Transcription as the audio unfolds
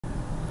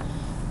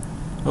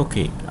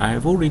Okay,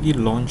 I've already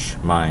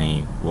launched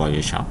my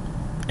Wireshark,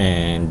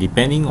 and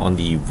depending on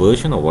the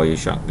version of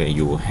Wireshark that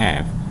you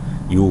have,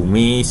 you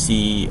may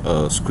see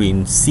a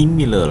screen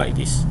similar like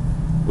this,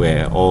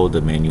 where all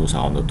the menus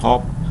are on the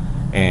top,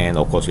 and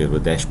of course you have a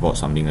dashboard,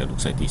 something that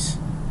looks like this.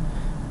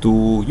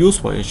 To use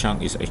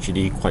Wireshark is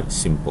actually quite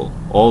simple.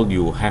 All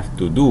you have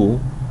to do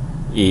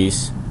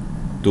is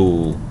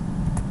to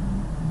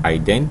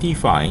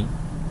identify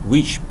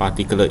which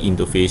particular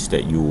interface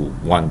that you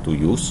want to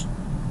use,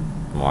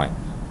 right?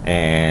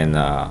 And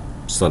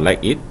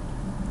select it.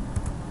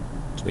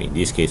 So in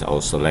this case, I'll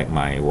select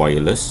my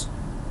wireless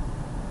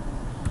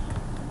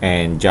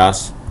and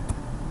just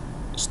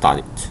start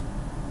it.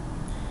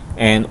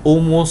 And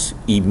almost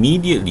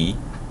immediately,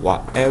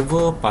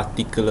 whatever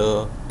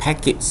particular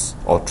packets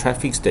or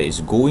traffic that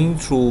is going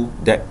through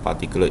that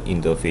particular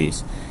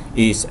interface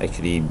is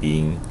actually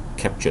being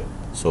captured.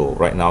 So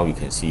right now you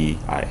can see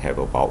I have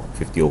about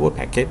 50 over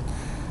packet,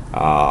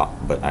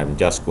 but I'm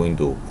just going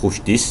to push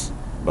this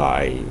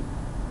by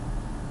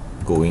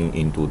going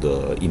into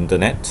the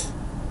internet.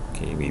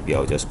 Okay, maybe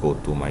I'll just go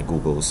to my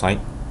Google site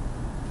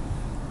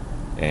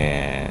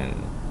and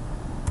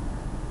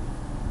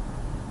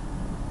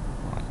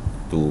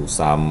do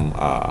some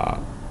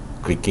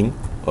clicking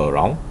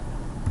around.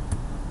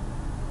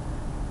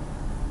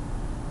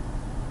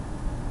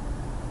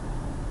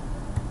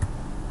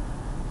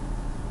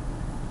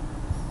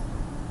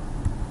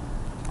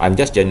 I'm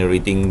just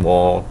generating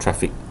more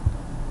traffic.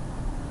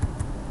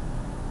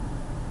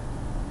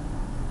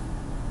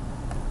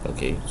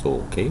 Okay,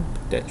 so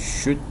that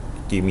should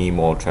give me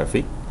more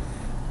traffic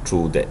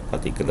through that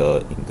particular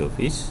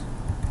interface.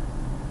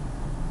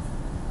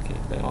 Okay,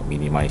 then I'll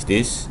minimize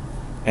this,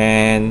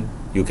 and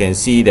you can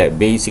see that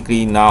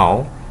basically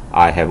now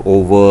I have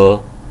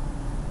over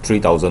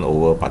 3,000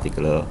 over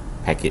particular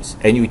packets,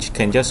 and you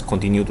can just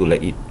continue to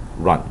let it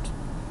run.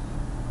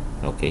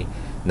 Okay,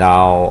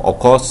 now of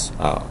course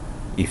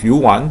if you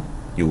want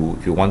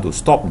to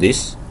stop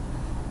this,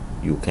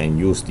 you can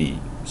use the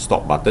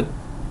stop button,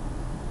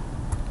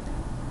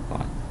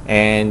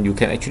 and you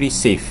can actually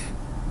save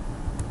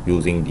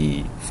using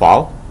the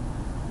file,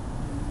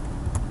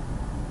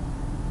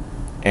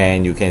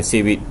 and you can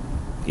save it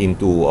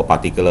into a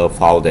particular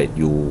file that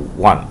you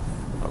want.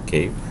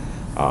 Okay,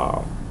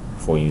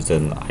 for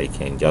instance, I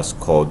can just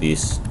call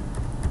this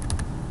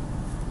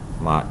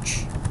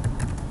March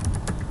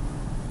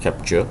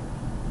capture,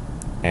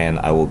 and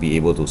I will be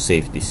able to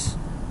save this.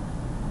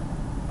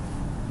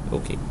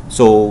 Okay,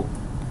 so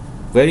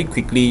very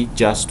quickly,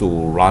 just to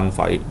run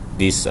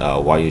this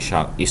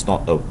Wireshark is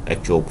not an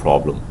actual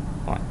problem.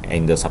 Right?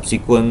 In the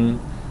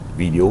subsequent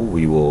video,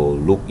 we will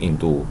look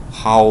into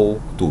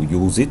how to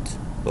use it,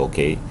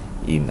 okay,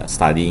 in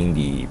studying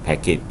the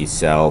packet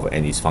itself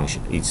and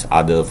its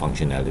other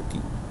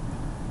functionality.